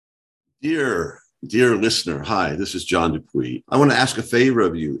Dear listener, hi, this is John Dupuy. I want to ask a favor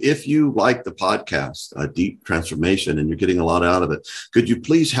of you. If you like the podcast, Deep Transformation, and you're getting a lot out of it, could you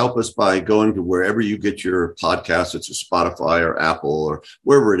please help us by going to wherever you get your podcast, it's a Spotify or Apple or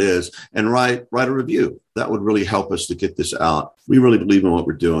wherever it is, and write a review. That would really help us to get this out. We really believe in what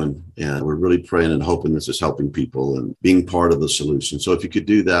we're doing, and we're really praying and hoping this is helping people and being part of the solution. So if you could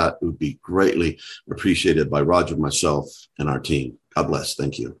do that, it would be greatly appreciated by Roger, myself, and our team. God bless.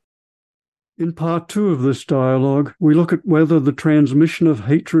 Thank you. In part 2 of this dialogue, we look at whether the transmission of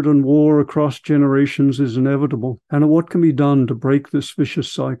hatred and war across generations is inevitable, and at what can be done to break this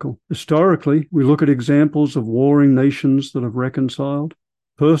vicious cycle. Historically, we look at examples of warring nations that have reconciled.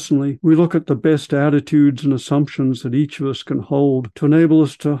 Personally, we look at the best attitudes and assumptions that each of us can hold to enable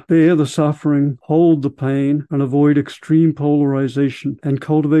us to bear the suffering, hold the pain, and avoid extreme polarization and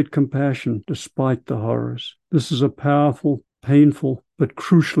cultivate compassion despite the horrors. This is a powerful, painful, but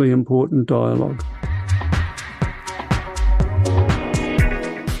crucially important dialogue.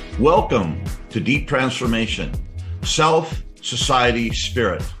 Welcome to Deep Transformation, Self, Society,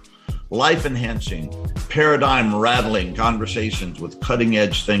 Spirit, life-enhancing, paradigm-rattling conversations with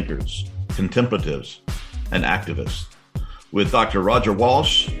cutting-edge thinkers, contemplatives, and activists, with Dr. Roger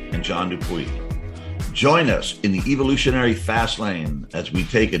Walsh and John Dupuy. Join us in the evolutionary fast lane as we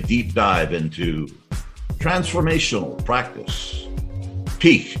take a deep dive into transformational practice,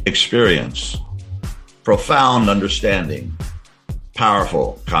 peak experience, profound understanding,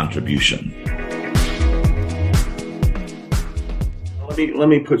 powerful contribution. Let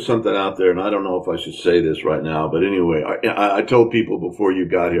me put something out there, and I don't know if I should say this right now, but anyway, I told people before you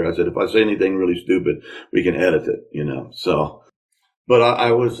got here, I said, if I say anything really stupid, we can edit it, so. But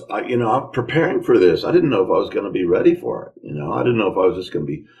I'm preparing for this. I didn't know if I was going to be ready for it. I didn't know if I was just going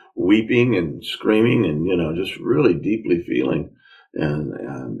to be weeping and screaming and, just really deeply feeling.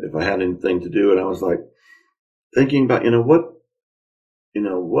 And if I had anything to do, and I was like thinking about,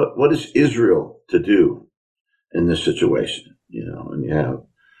 what is Israel to do in this situation? And you have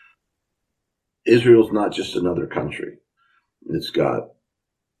Israel's not just another country. It's got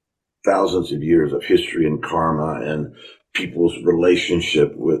thousands of years of history and karma and people's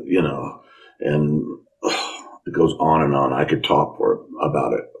relationship with, and it goes on and on. I could talk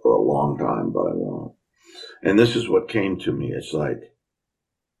about it for a long time, but I won't. And this is what came to me. It's like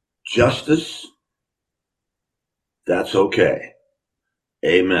justice, that's okay.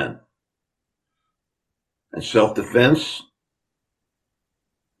 Amen. And self-defense,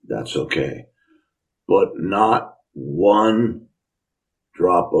 that's okay. But not one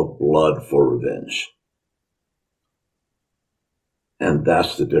drop of blood for revenge. And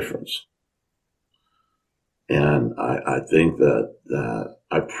that's the difference. And I think that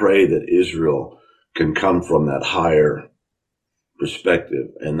I pray that Israel can come from that higher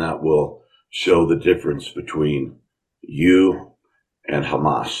perspective, and that will show the difference between you and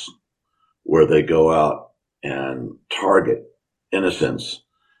Hamas, where they go out and target innocents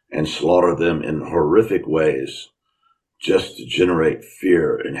and slaughter them in horrific ways just to generate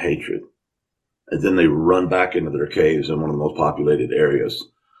fear and hatred. And then they run back into their caves in one of the most populated areas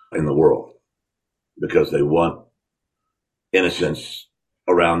in the world because they want innocents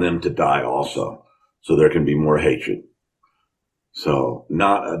around them to die also, so there can be more hatred. So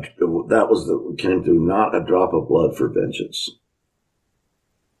came through, not a drop of blood for vengeance.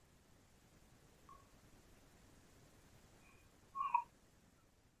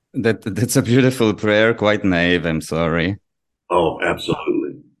 That's a beautiful prayer, quite naive, I'm sorry. Oh,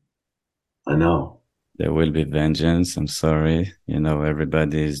 absolutely. I know. There will be vengeance, I'm sorry.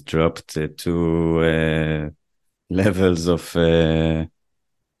 Everybody's dropped to levels of, how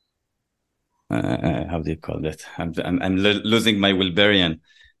do you call that? I'm losing my Wilberian.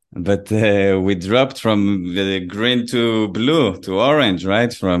 But we dropped from green to blue to orange,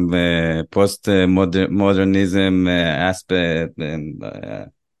 right? From post-modernism aspect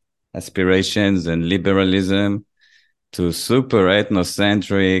and aspirations and liberalism to super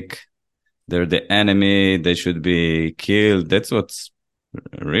ethnocentric. They're the enemy. They should be killed. That's what's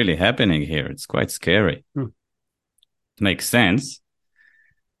really happening here. It's quite scary. It makes sense.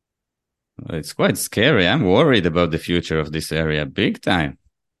 It's quite scary. I'm worried about the future of this area big time.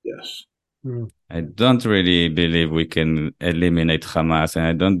 Yes. I don't really believe we can eliminate Hamas, and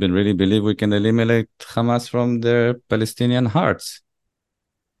I don't really believe we can eliminate Hamas from their Palestinian hearts.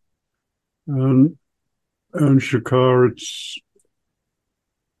 And Shachar, it's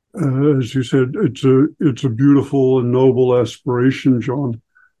as you said, it's a beautiful and noble aspiration, John.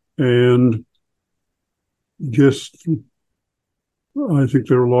 And yes, I think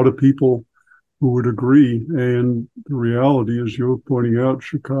there are a lot of people would agree. And the reality, as you're pointing out,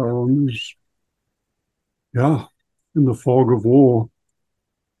 Shachar, is, in the fog of war,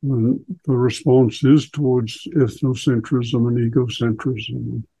 the response is towards ethnocentrism and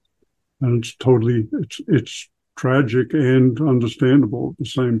egocentrism. And it's tragic and understandable at the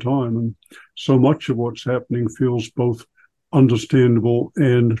same time. And so much of what's happening feels both understandable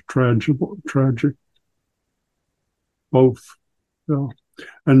and tragic. Both. Yeah.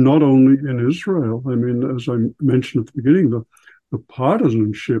 And not only in Israel. I mean, as I mentioned at the beginning, the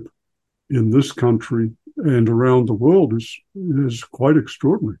partisanship in this country and around the world is quite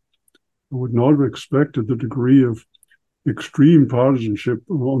extraordinary. I would not have expected the degree of extreme partisanship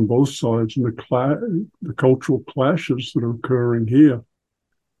on both sides and the cultural clashes that are occurring here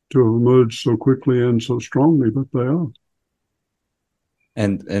to have emerged so quickly and so strongly, but they are.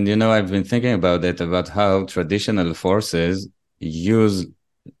 And I've been thinking about it, about how traditional forces use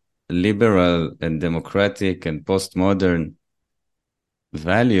liberal and democratic and postmodern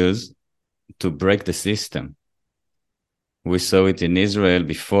values to break the system. We saw it in Israel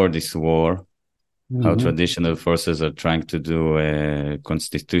before this war, how traditional forces are trying to do a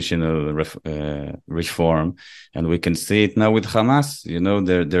constitutional reform. And we can see it now with Hamas.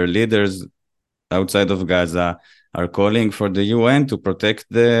 Their leaders outside of Gaza are calling for the UN to protect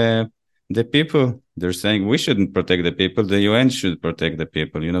the people. They're saying we shouldn't protect the people, the UN should protect the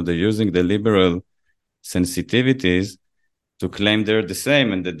people. They're using the liberal sensitivities to claim they're the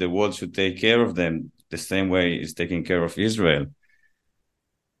same and that the world should take care of them the same way it's taking care of Israel.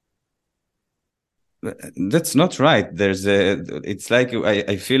 That's not right. It's like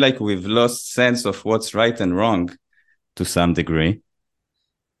I feel like we've lost sense of what's right and wrong to some degree.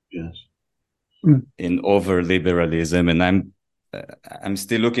 Yes. In over liberalism, and I'm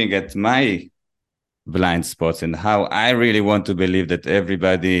still looking at my blind spots and how I really want to believe that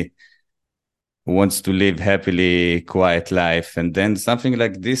everybody wants to live happily, quiet life, and then something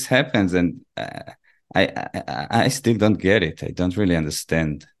like this happens, and I still don't get it. I don't really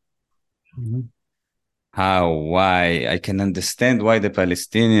understand. Why. I can understand why the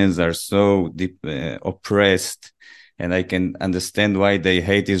Palestinians are so deep, oppressed, and I can understand why they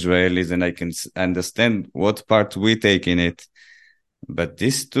hate Israelis, and I can understand what part we take in it. But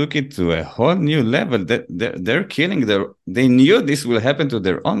this took it to a whole new level. They're killing they knew this will happen to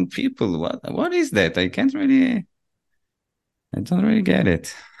their own people. What is that? I don't really get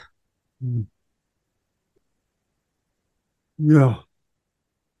it. Yeah.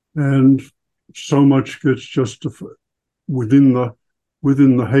 And so much gets justified within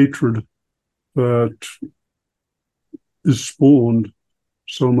the hatred that is spawned.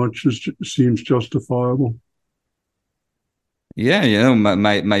 So much seems justifiable. Yeah,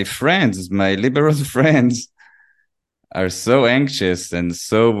 my friends, my liberal friends are so anxious and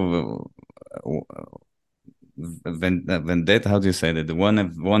so vendetta. How do you say that? They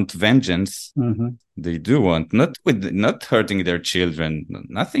want vengeance. They do want, not hurting their children,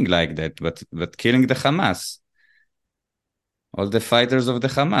 nothing like that, but killing the Hamas, all the fighters of the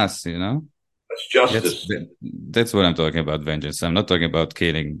Hamas. That's justice. That's what I'm talking about, vengeance. I'm not talking about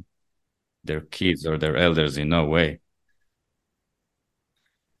killing their kids or their elders in no way.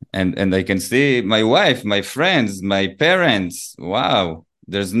 And I can see my wife, my friends, my parents. Wow,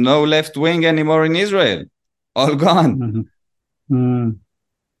 there's no left wing anymore in Israel. All gone.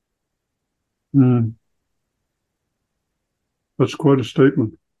 That's quite a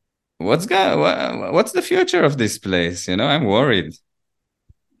statement. What's the future of this place? I'm worried.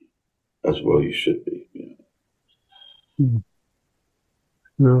 As well you should be.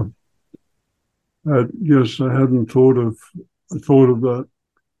 Yeah. Yes, I hadn't thought of that.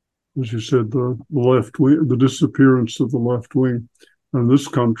 As you said, the left wing, the disappearance of the left wing. In this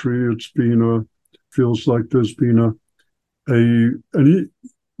country, feels like there's been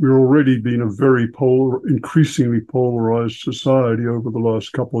we're already been a very increasingly polarized society over the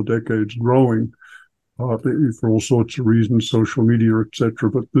last couple of decades, growing for all sorts of reasons, social media, etc.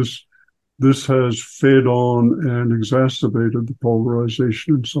 But this has fed on and exacerbated the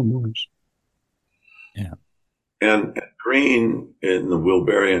polarization in some ways. Yeah. And Green, in the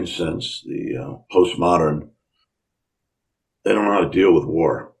Wilberian sense, the postmodern, they don't know how to deal with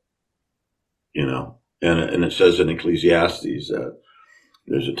war, And it says in Ecclesiastes that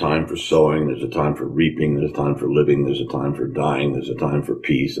there's a time for sowing, there's a time for reaping, there's a time for living, there's a time for dying, there's a time for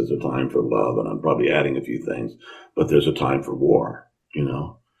peace, there's a time for love, and I'm probably adding a few things, but there's a time for war,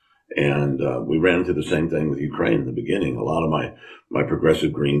 And we ran into the same thing with Ukraine in the beginning. A lot of my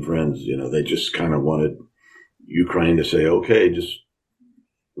progressive Green friends, they just kind of wanted Ukraine to say, okay, just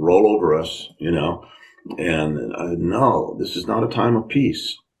roll over us, And no, this is not a time of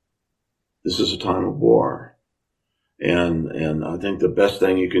peace. This is a time of war. And I think the best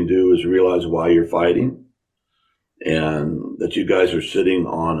thing you can do is realize why you're fighting, and that you guys are sitting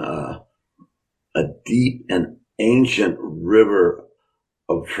on a deep and ancient river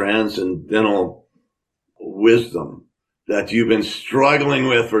of transcendental wisdom that you've been struggling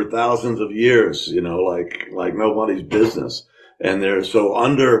with for thousands of years, like nobody's business. And there's so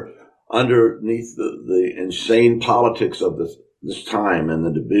underneath the insane politics of this time and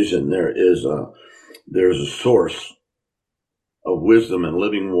the division, there's a source of wisdom and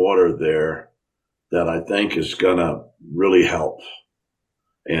living water there that I think is gonna really help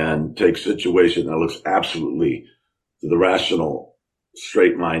and take a situation that looks absolutely, to the rational,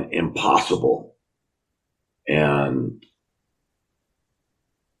 straight mind, impossible, and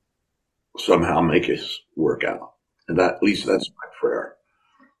somehow make it work out. And that, at least that's my prayer.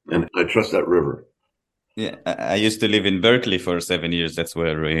 And I trust that river. Yeah, I used to live in Berkeley for 7 years. That's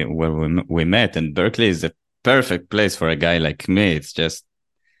where we met. And Berkeley is a perfect place for a guy like me. It's just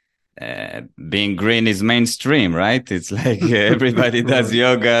being green is mainstream, right? It's like everybody does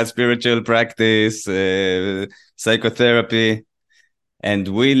yoga, spiritual practice, psychotherapy. And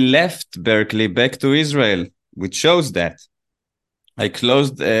we left Berkeley back to Israel, which shows that. I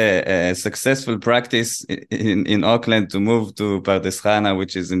closed a successful practice in Auckland to move to Pardes Chana,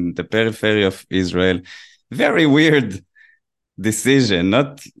 which is in the periphery of Israel. Very weird decision,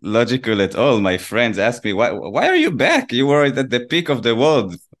 not logical at all. My friends ask me, why are you back? You were at the peak of the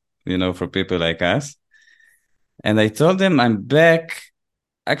world, for people like us. And I told them I'm back.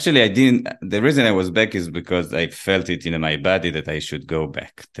 Actually, I didn't. The reason I was back is because I felt it in my body that I should go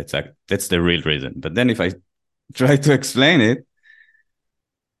back. That's the real reason. But then if I try to explain it,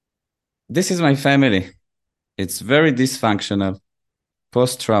 this is my family. It's very dysfunctional,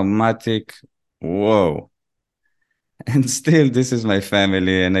 post-traumatic. Whoa. And still, this is my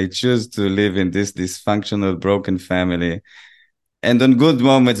family. And I choose to live in this dysfunctional, broken family. And on good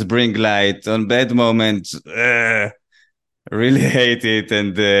moments, bring light. On bad moments, really hate it.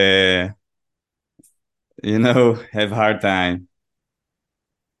 And, have hard time.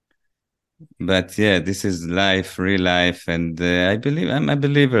 But yeah, this is life, real life. And I believe I'm a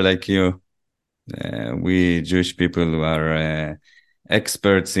believer like you. We Jewish people who are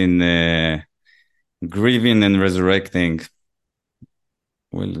experts in grieving and resurrecting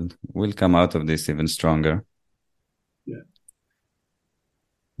will come out of this even stronger. Yeah.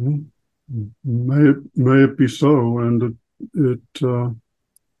 May it be so, and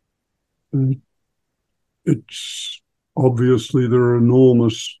it's obviously there are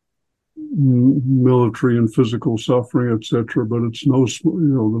enormous military and physical suffering, etc. But it's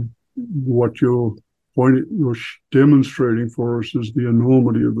what you're demonstrating for us is the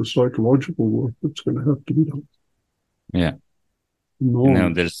enormity of the psychological work that's going to have to be done. Yeah,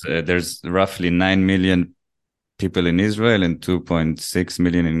 there's roughly 9 million people in Israel and 2.6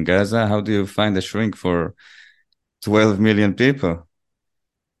 million in Gaza. How do you find a shrink for 12 million people?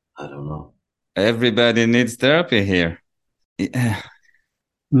 I don't know. Everybody needs therapy here. Yeah.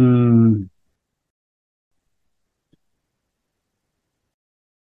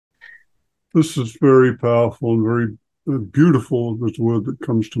 This is very powerful and very beautiful. This word that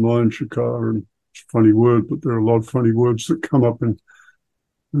comes to mind, Shachar, and it's a funny word, but there are a lot of funny words that come up in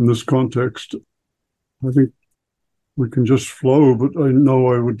this context. I think we can just flow, but I know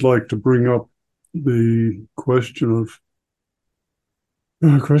I would like to bring up the question of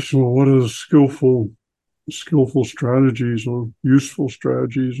what is skillful strategies or useful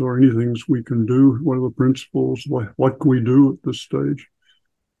strategies or anything we can do? What are the principles? What can we do at this stage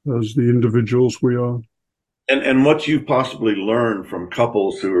as the individuals we are? And what you've possibly learned from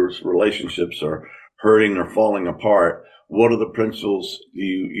couples whose relationships are hurting or falling apart, what are the principles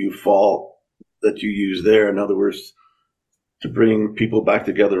you that you use there? In other words, to bring people back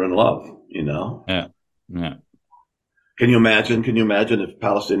together in love, Yeah. Can you imagine if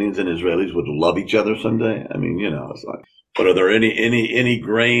Palestinians and Israelis would love each other someday? I mean, it's like, but are there any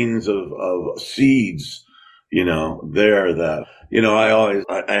grains of seeds, there that,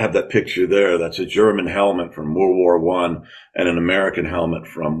 I have that picture there. That's a German helmet from World War I and an American helmet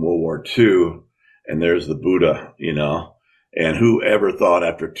from World War II. And there's the Buddha, and whoever thought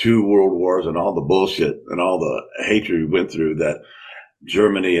after 2 world wars and all the bullshit and all the hatred we went through that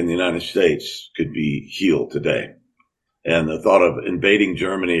Germany and the United States could be healed today. And the thought of invading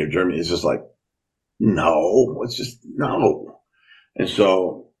Germany is just like, no, it's just no. And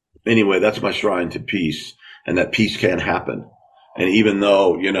so anyway, that's my shrine to peace, and that peace can happen. And even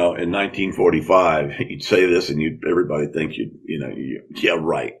though, in 1945, you'd say this and everybody think yeah,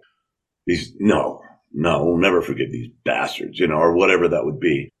 right. No, we'll never forgive these bastards, or whatever that would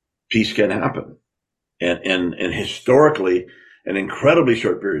be. peace can happen. And historically, an incredibly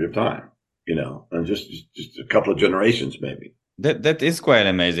short period of time, and just a couple of generations, maybe. That is quite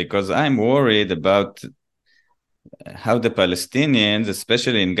amazing, because I'm worried about how the Palestinians,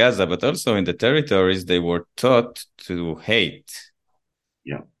 especially in Gaza, but also in the territories, they were taught to hate.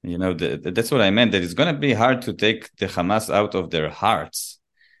 Yeah. That's what I meant, that it's going to be hard to take the Hamas out of their hearts.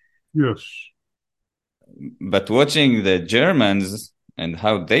 Yes. But watching the Germans and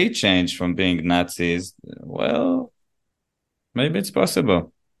how they changed from being Nazis, well, maybe it's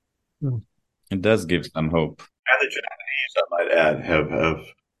possible. Yeah. It does give some hope. And the Japanese, I might add, have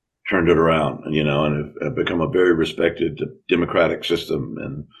turned it around, and have become a very respected democratic system.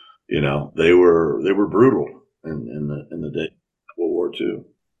 And, they were brutal in the day of World War II.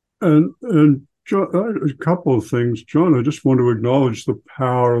 And John, a couple of things. John, I just want to acknowledge the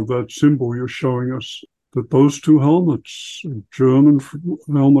power of that symbol you're showing us, that those two helmets, a German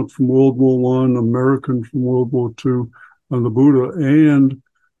helmet from World War I, American from World War II, and the Buddha. And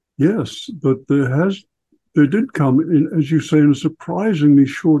yes, but there did come in, as you say, in a surprisingly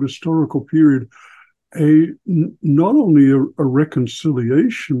short historical period, not only a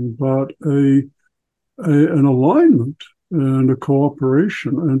reconciliation, but an alignment and a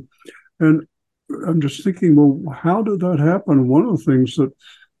cooperation. And I'm just thinking, well, how did that happen? One of the things that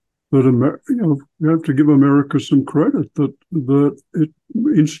you have to give America some credit that it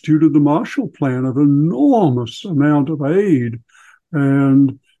instituted the Marshall Plan of enormous amount of aid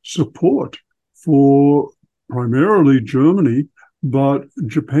and support for primarily Germany, but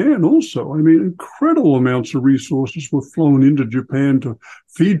Japan also. I mean, incredible amounts of resources were flown into Japan to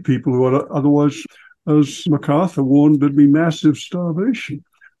feed people who would otherwise, as MacArthur warned, there'd be massive starvation.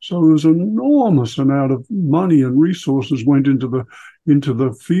 So there's an enormous amount of money and resources went into the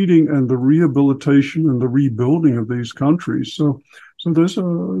feeding and the rehabilitation and the rebuilding of these countries. So there's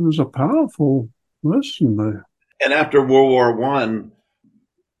a powerful lesson there. And after World War I,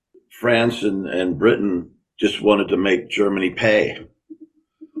 France and Britain just wanted to make Germany pay,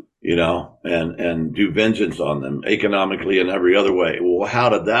 and do vengeance on them economically and every other way. Well, how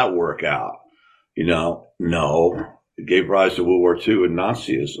did that work out? No. It gave rise to World War II and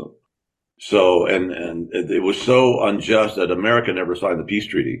Nazism. So, and it was so unjust that America never signed the peace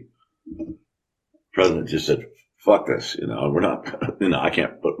treaty. The president just said, fuck this, we're not, I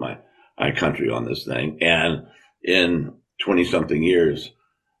can't put my country on this thing. And in 20 something years,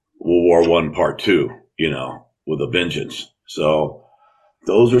 World War I Part 2, with a vengeance. So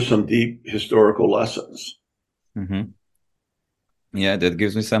those are some deep historical lessons. Mm-hmm. Yeah, that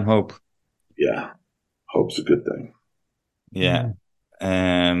gives me some hope. Yeah. Hope's a good thing. Yeah.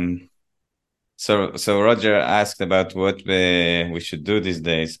 So Roger asked about what we should do these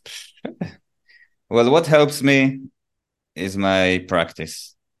days. Well, what helps me is my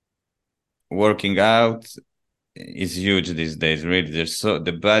practice. Working out is huge these days, really.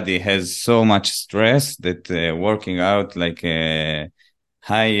 The body has so much stress that working out, like a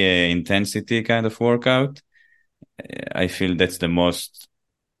high intensity kind of workout, I feel that's the most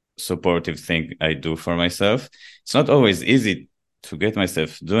supportive thing I do for myself. It's not always easy to get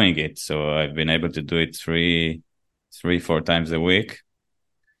myself doing it, so I've been able to do it 4 times a week.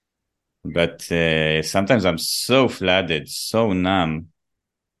 But sometimes I'm so flooded, so numb,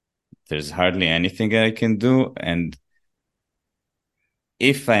 there's hardly anything I can do. And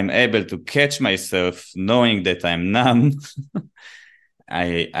if I'm able to catch myself knowing that I'm numb,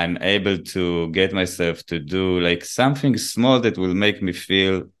 I'm able to get myself to do like something small that will make me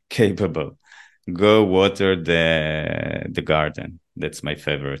feel capable. Go water the garden. That's my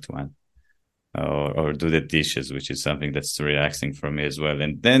favorite one. Or do the dishes, which is something that's relaxing for me as well.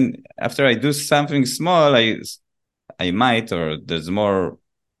 And then after I do something small, I might, or there's more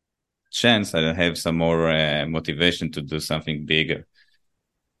chance I'll have some more motivation to do something bigger.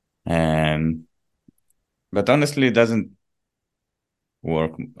 But honestly, it doesn't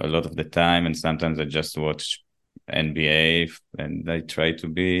work a lot of the time, and sometimes I just watch NBA, and I try to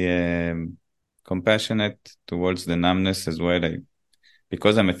be compassionate towards the numbness as well.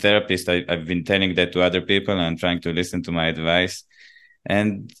 Because I'm a therapist, I've been telling that to other people, and I'm trying to listen to my advice.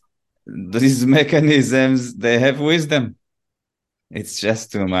 And these mechanisms, they have wisdom. It's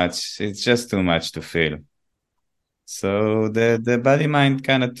just too much. It's just too much to feel. So the body-mind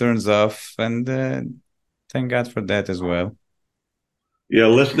kind of turns off, and thank God for that as well. Yeah,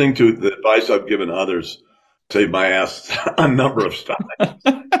 listening to the advice I've given others saved my ass a number of times.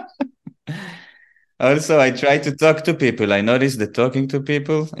 Also, I try to talk to people. I notice that talking to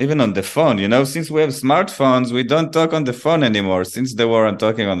people, even on the phone, since we have smartphones, we don't talk on the phone anymore. Since the war, I'm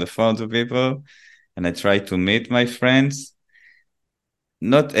talking on the phone to people, and I try to meet my friends.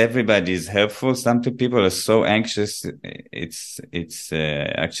 not everybody is helpful. Some people are so anxious. It's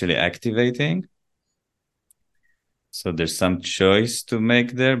actually activating. So there's some choice to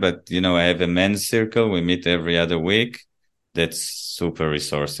make there, but I have a men's circle. We meet every other week. That's super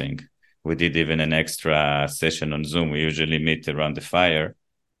resourcing. We did even an extra session on Zoom. We usually meet around the fire,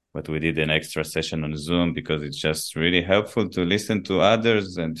 but we did an extra session on Zoom because it's just really helpful to listen to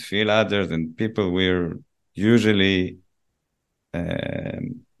others and feel others and people. We're usually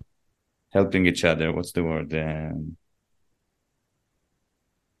helping each other. What's the word?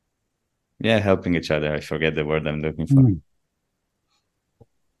 Helping each other. I forget the word I'm looking for.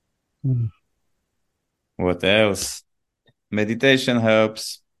 What else? Meditation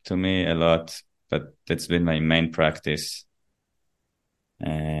helps to me a lot, but that's been my main practice.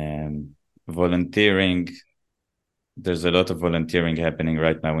 Volunteering. There's a lot of volunteering happening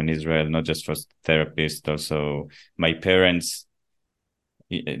right now in Israel, not just for therapists, also my parents,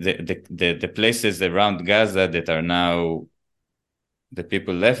 the places around Gaza that are now, the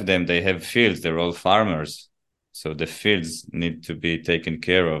people left them, they have fields, they're all farmers. So the fields need to be taken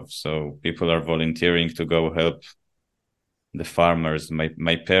care of. So people are volunteering to go help the farmers.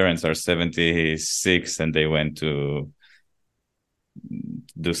 My parents are 76 and they went to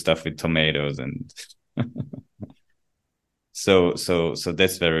do stuff with tomatoes and so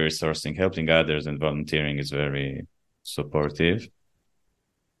that's very resourcing. Helping others and volunteering is very supportive.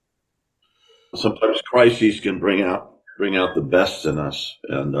 Sometimes crises can bring out the best in us,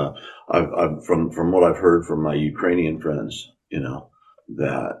 and I've from what I've heard from my Ukrainian friends,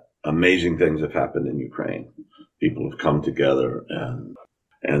 that amazing things have happened in Ukraine. People have come together,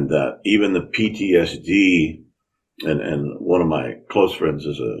 and that even the PTSD, and one of my close friends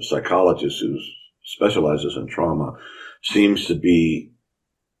is a psychologist who specializes in trauma, seems to be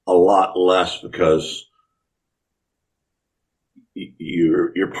a lot less because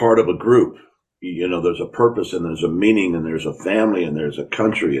you're part of a group. There's a purpose and there's a meaning and there's a family and there's a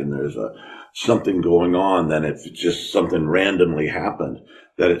country and there's something going on. Than if just something randomly happened,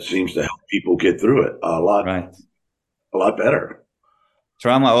 that it seems to help people get through it a lot better.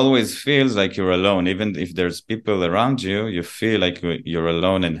 Trauma always feels like you're alone. Even if there's people around you, you feel like you're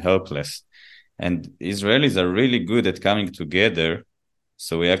alone and helpless. And Israelis are really good at coming together.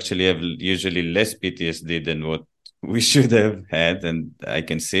 So we actually have usually less PTSD than what we should have had. And I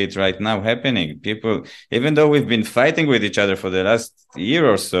can see it right now happening. People, even though we've been fighting with each other for the last year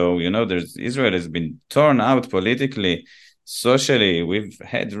or so, Israel has been torn out politically, socially. We've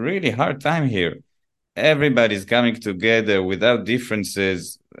had really hard time here. Everybody's coming together without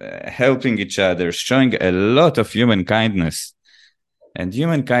differences, helping each other, showing a lot of human kindness. And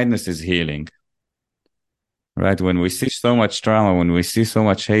human kindness is healing. Right? When we see so much trauma, when we see so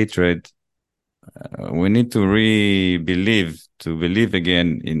much hatred, we need to believe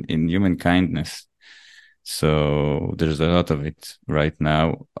again in human kindness. So there's a lot of it right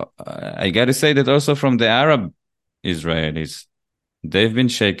now. I got to say that also from the Arab Israelis, they've been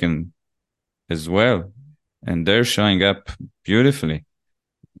shaken as well. And they're showing up beautifully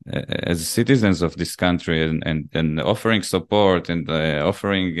as citizens of this country and offering support and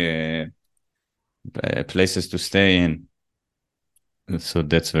offering places to stay in. So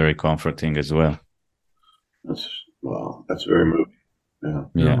that's very comforting as well. That's very moving.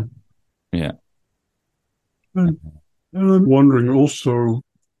 Yeah. And I'm wondering also,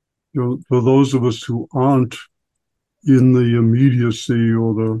 for those of us who aren't in the immediacy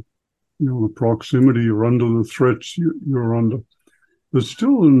or the proximity or under the threats you're under, there's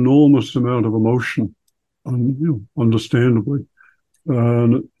still an enormous amount of emotion, understandably.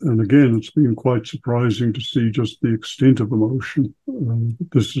 And again, it's been quite surprising to see just the extent of emotion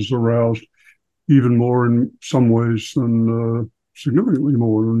this has aroused, even more in some ways than significantly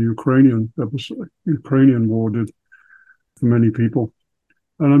more than the Ukrainian war did for many people.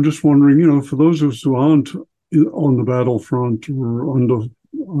 And I'm just wondering, for those of us who aren't on the battlefront or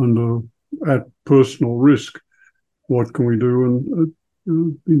under at personal risk, what can we do? And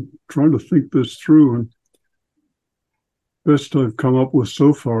been trying to think this through, and best I've come up with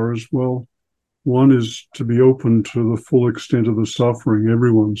so far is, well, one is to be open to the full extent of the suffering,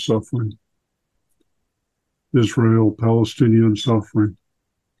 everyone's suffering, Israel, Palestinian suffering.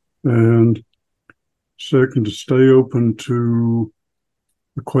 And second, to stay open to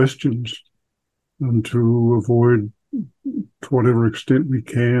the questions and to avoid, to whatever extent we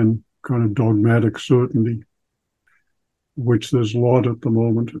can, kind of dogmatic certainty, which there's a lot at the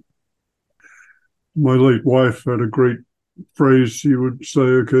moment. My late wife had a great phrase she would say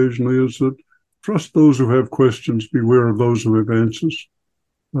occasionally, is that trust those who have questions, beware of those who have answers.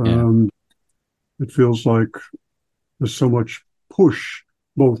 It feels like there's so much push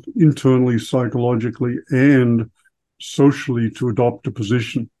both internally, psychologically, and socially to adopt a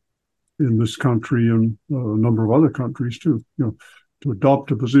position in this country and a number of other countries too, to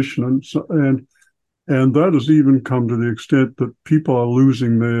adopt a position. And that has even come to the extent that people are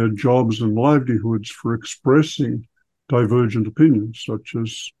losing their jobs and livelihoods for expressing divergent opinions, such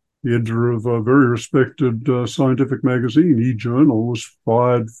as the editor of a very respected scientific magazine, eJournal, was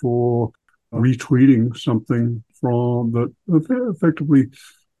fired for retweeting something from that effectively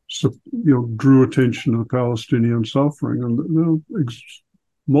drew attention to the Palestinian suffering. And there are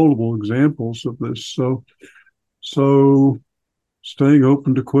multiple examples of this. So staying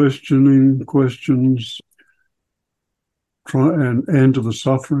open to questioning questions and to the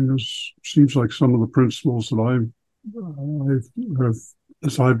suffering seems like some of the principles that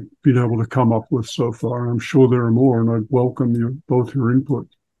I've been able to come up with so far. I'm sure there are more, and I'd welcome both your input.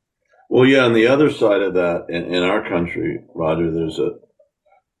 Well, yeah, on the other side of that, in our country, Roger, there's a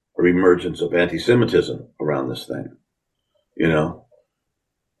reemergence of anti-Semitism around this thing.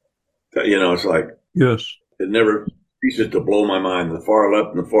 It's like, yes, it never ceases to blow my mind. The far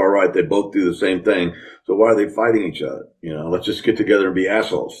left and the far right, they both do the same thing. So why are they fighting each other? Let's just get together and be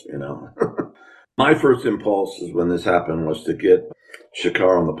assholes, My first impulse is when this happened was to get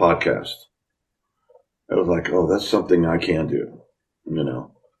Shachar on the podcast. I was like, oh, that's something I can do,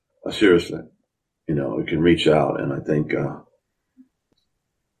 seriously, we can reach out. And I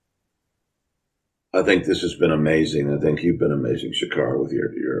think this has been amazing. I think you've been amazing, Shachar, with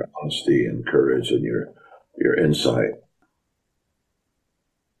your honesty and courage and your insight.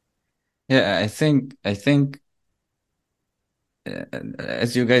 Yeah, I think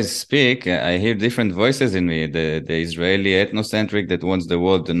as you guys speak, I hear different voices in me. The Israeli ethnocentric that wants the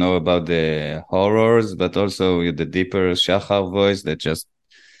world to know about the horrors, but also the deeper Shachar voice that just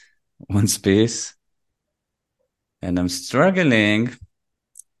wants peace. And I'm struggling.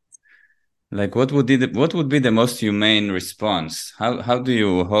 Like, what would be the most humane response? How do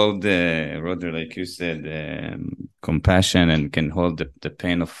you hold rather, like you said, compassion and can hold the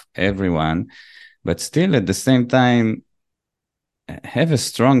pain of everyone, but still at the same time have a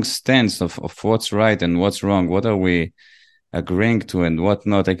strong stance of what's right and what's wrong? What are we agreeing to and what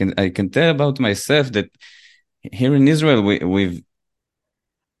not? I can tell about myself that here in Israel we've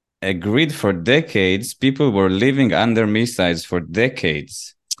agreed for decades. People were living under missiles for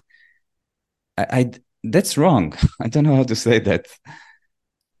decades. That's wrong. I don't know how to say that.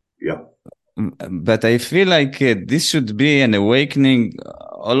 Yeah. But I feel like this should be an awakening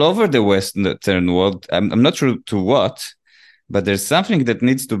all over the Western world. I'm not sure to what, but there's something that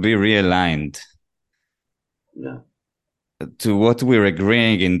needs to be realigned. Yeah. To what we're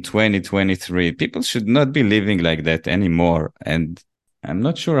agreeing in 2023. People should not be living like that anymore. And I'm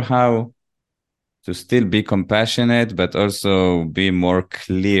not sure how to still be compassionate, but also be more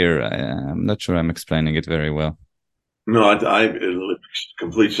clear. I'm not sure I'm explaining it very well. No, it makes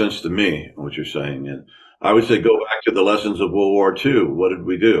complete sense to me, what you're saying. And I would say go back to the lessons of World War II. What did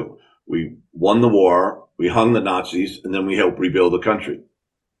we do? We won the war, we hung the Nazis, and then we helped rebuild the country.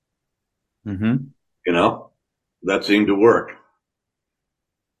 Mm-hmm. That seemed to work.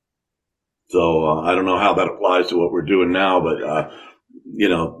 So I don't know how that applies to what we're doing now, but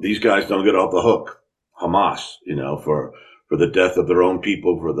these guys don't get off the hook. Hamas, for the death of their own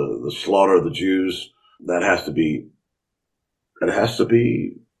people, for the slaughter of the Jews. They have to be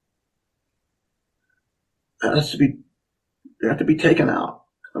taken out.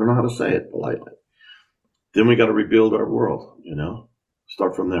 I don't know how to say it politely. Then we got to rebuild our world,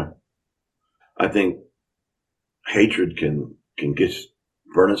 start from there. I think hatred can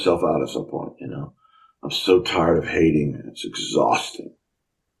burn itself out at some point, I'm so tired of hating. It's exhausting.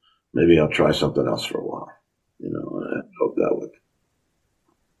 Maybe I'll try something else for a while, and I hope that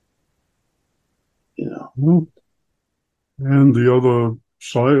would, And the other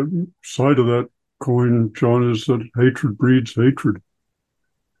side of that coin, John, is that hatred breeds hatred,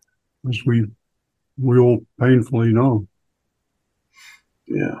 as we all painfully know.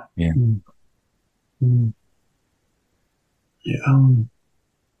 Yeah. Yeah. Mm-hmm. Yeah.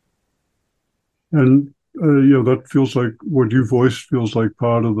 And that feels like what you voiced feels like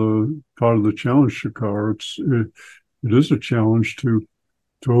part of the challenge, Shachar. It is a challenge to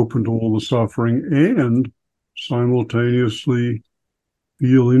open to all the suffering and simultaneously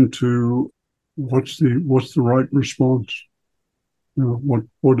feel into what's the right response.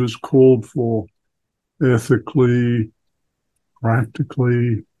 What is called for ethically,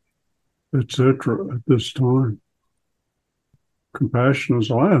 practically, etc. at this time. Compassion,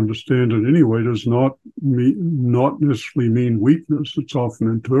 as I understand it anyway, does not necessarily mean weakness. It's often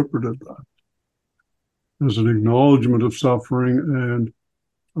interpreted that as an acknowledgement of suffering and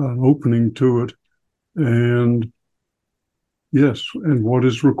an opening to it, and yes, and what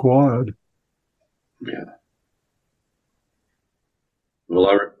is required. Yeah.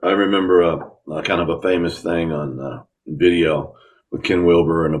 Well, I remember a kind of a famous thing on video with Ken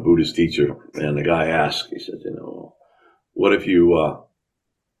Wilber and a Buddhist teacher, and the guy asked, he said, what if you're up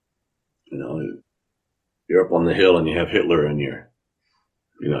on the hill and you have Hitler in your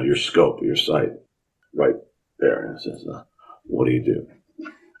scope, your sight, right there, and it says, what do you do?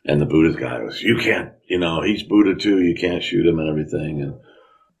 And the Buddhist guy goes, you can't, he's Buddha too, you can't shoot him and everything,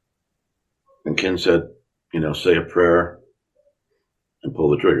 and Ken said, say a prayer and pull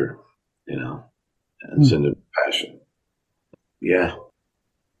the trigger, and send it passion. Yeah.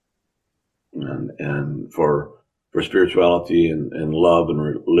 And for spirituality and love and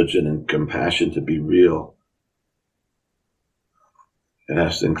religion and compassion to be real, it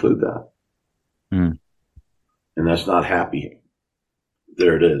has to include that. Mm. And that's not happy.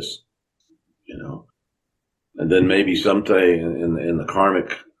 There it is, And then maybe someday in the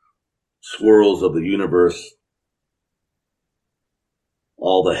karmic swirls of the universe,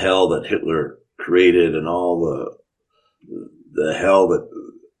 all the hell that Hitler created and all the hell that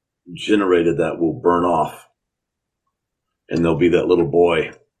generated that will burn off. And there'll be that little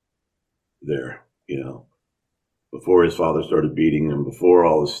boy there, before his father started beating him, before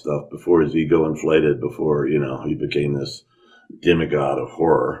all this stuff, before his ego inflated, before, he became this demigod of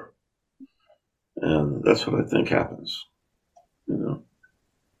horror. And that's what I think happens, Yeah.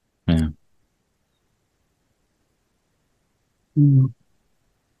 Mm-hmm.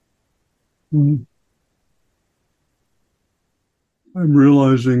 Mm-hmm. I'm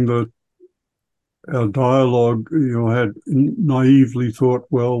realizing that our dialogue, had naively thought,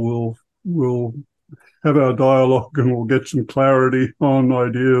 well, we'll have our dialogue and we'll get some clarity on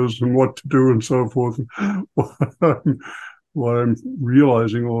ideas and what to do and so forth. What I'm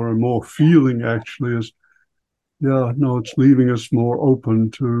realizing, or I'm more feeling actually, is, it's leaving us more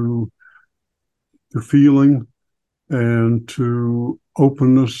open to feeling and to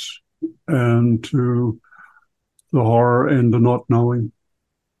openness and to the horror and the not knowing,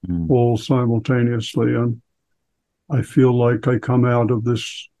 all simultaneously. And I feel like I come out of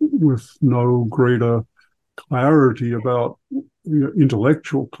this with no greater clarity about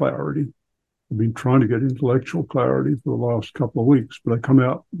intellectual clarity. I've been trying to get intellectual clarity for the last couple of weeks, but I come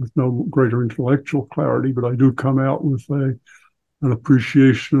out with no greater intellectual clarity, but I do come out with an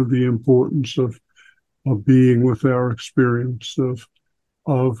appreciation of the importance of being with our experience, of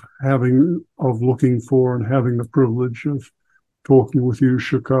looking for and having the privilege of talking with you,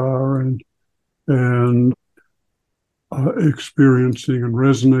 Shachar, and experiencing and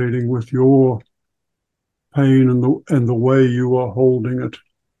resonating with your pain and the way you are holding it.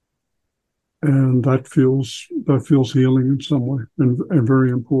 And that feels healing in some way and very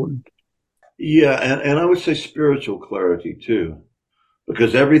important. Yeah, and I would say spiritual clarity too,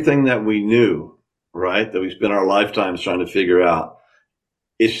 because everything that we knew, right, that we spent our lifetimes trying to figure out,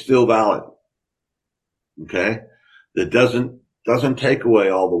 is still valid. Okay? That doesn't take away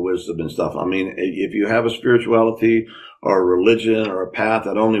all the wisdom and stuff. I mean, if you have a spirituality or a religion or a path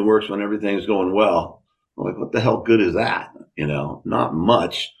that only works when everything's going well, like, what the hell good is that? Not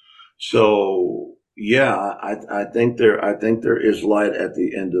much. So yeah, I think there is light at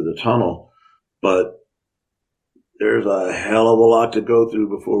the end of the tunnel, but there's a hell of a lot to go through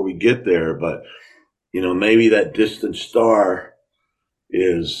before we get there. But, maybe that distant star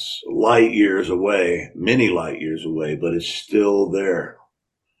is light years away, many light years away, but it's still there.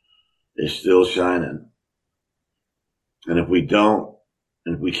 It's still shining. And if we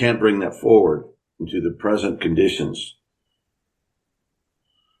can't bring that forward into the present conditions,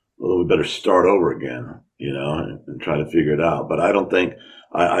 well, we better start over again, and try to figure it out. But I don't think,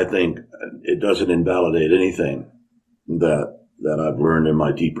 I think it doesn't invalidate anything that I've learned in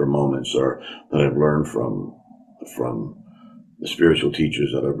my deeper moments, or that I've learned from the spiritual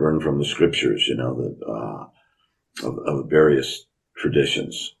teachers, that I've learned from the scriptures, of various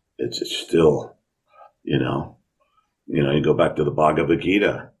traditions. It's still, you go back to the Bhagavad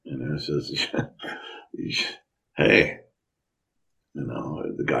Gita, it says, hey,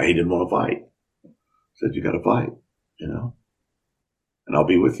 the guy, he didn't want to fight, said, you got to fight, and I'll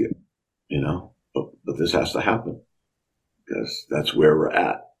be with you, but this has to happen, because that's where we're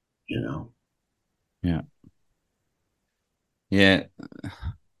at, Yeah. Yeah.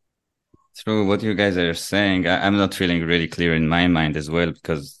 Through what you guys are saying, I'm not feeling really clear in my mind as well,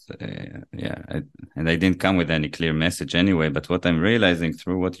 because, and I didn't come with any clear message anyway, but what I'm realizing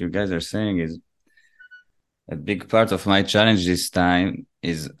through what you guys are saying is a big part of my challenge this time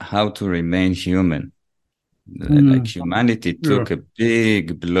is how to remain human. Like humanity took a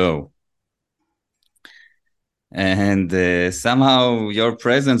big blow. And somehow your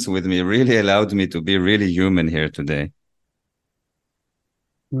presence with me really allowed me to be really human here today.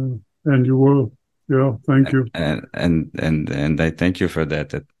 And you were. Yeah, thank you. And I thank you for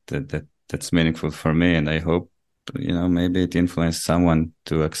that. That's meaningful for me. And I hope, maybe it influenced someone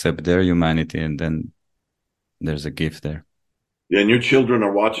to accept their humanity, and then there's a gift there. Yeah, and your children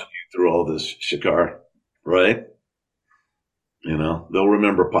are watching you through all this, Shachar, right? They'll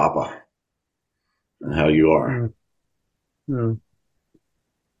remember Papa and how you are. Yeah.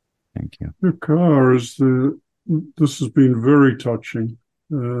 Thank you. Shachar, this has been very touching.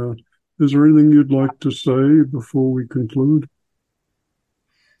 Is there anything you'd like to say before we conclude?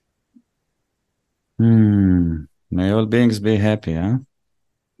 May all beings be happy, huh?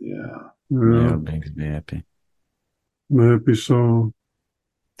 Yeah. May all beings be happy. May it be so.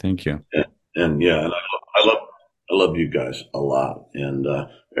 Thank you. And I love you guys a lot, and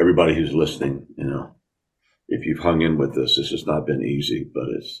everybody who's listening. If you've hung in with us, this has not been easy, but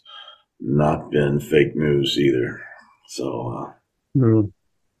it's not been fake news either. So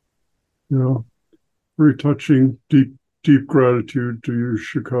yeah, very touching. Deep gratitude to you,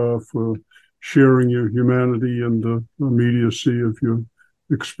 Shachar, for sharing your humanity and the immediacy of your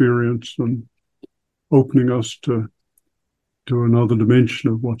experience and opening us to another dimension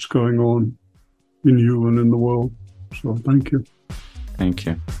of what's going on in you and in the world. So thank you. Thank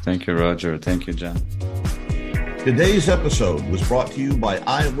you. Thank you, Roger. Thank you, John. Today's episode was brought to you by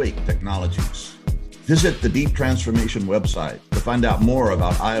iAwake Technologies. Visit the Deep Transformation website to find out more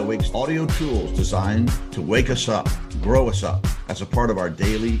about iAwake's audio tools designed to wake us up, grow us up as a part of our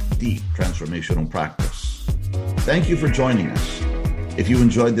daily deep transformational practice. Thank you for joining us. If you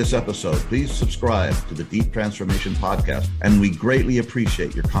enjoyed this episode, please subscribe to the Deep Transformation Podcast, and we greatly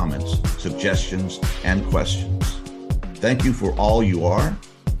appreciate your comments, suggestions, and questions. Thank you for all you are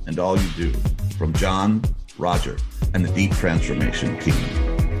and all you do. From John, Roger, and the Deep Transformation team.